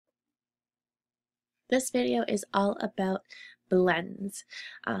This video is all about blends,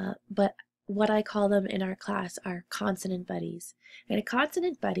 but what I call them in our class are consonant buddies. And a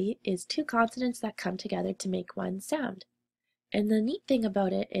consonant buddy is two consonants that come together to make one sound. And the neat thing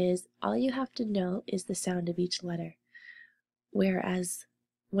about it is all you have to know is the sound of each letter. Whereas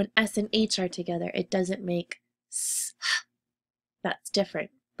when S and H are together, it doesn't make s. That's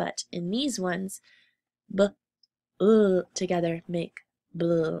different. But in these ones, b, together make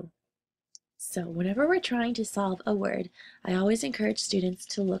bl. So whenever we're trying to solve a word, I always encourage students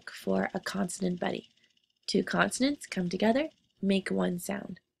to look for a consonant buddy. Two consonants come together, make one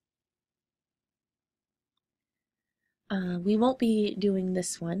sound. We won't be doing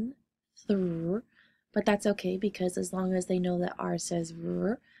this one, thr, but that's okay because as long as they know that R says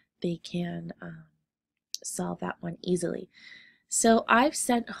r, they can solve that one easily. So I've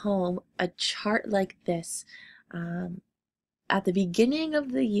sent home a chart like this at the beginning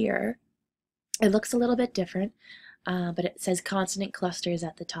of the year. It looks a little bit different, but it says consonant clusters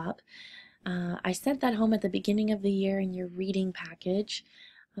at the top. I sent that home at the beginning of the year in your reading package.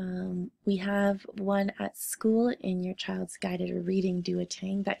 We have one at school in your child's guided reading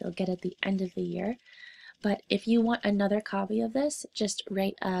duotang that you'll get at the end of the year. But if you want another copy of this, just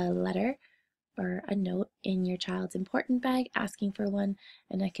write a letter or a note in your child's important bag asking for one,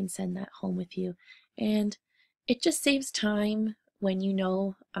 and I can send that home with you. And it just saves time when you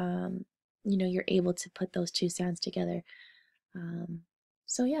know you're able to put those two sounds together.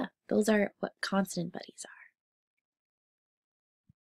 So yeah, those are what consonant buddies are.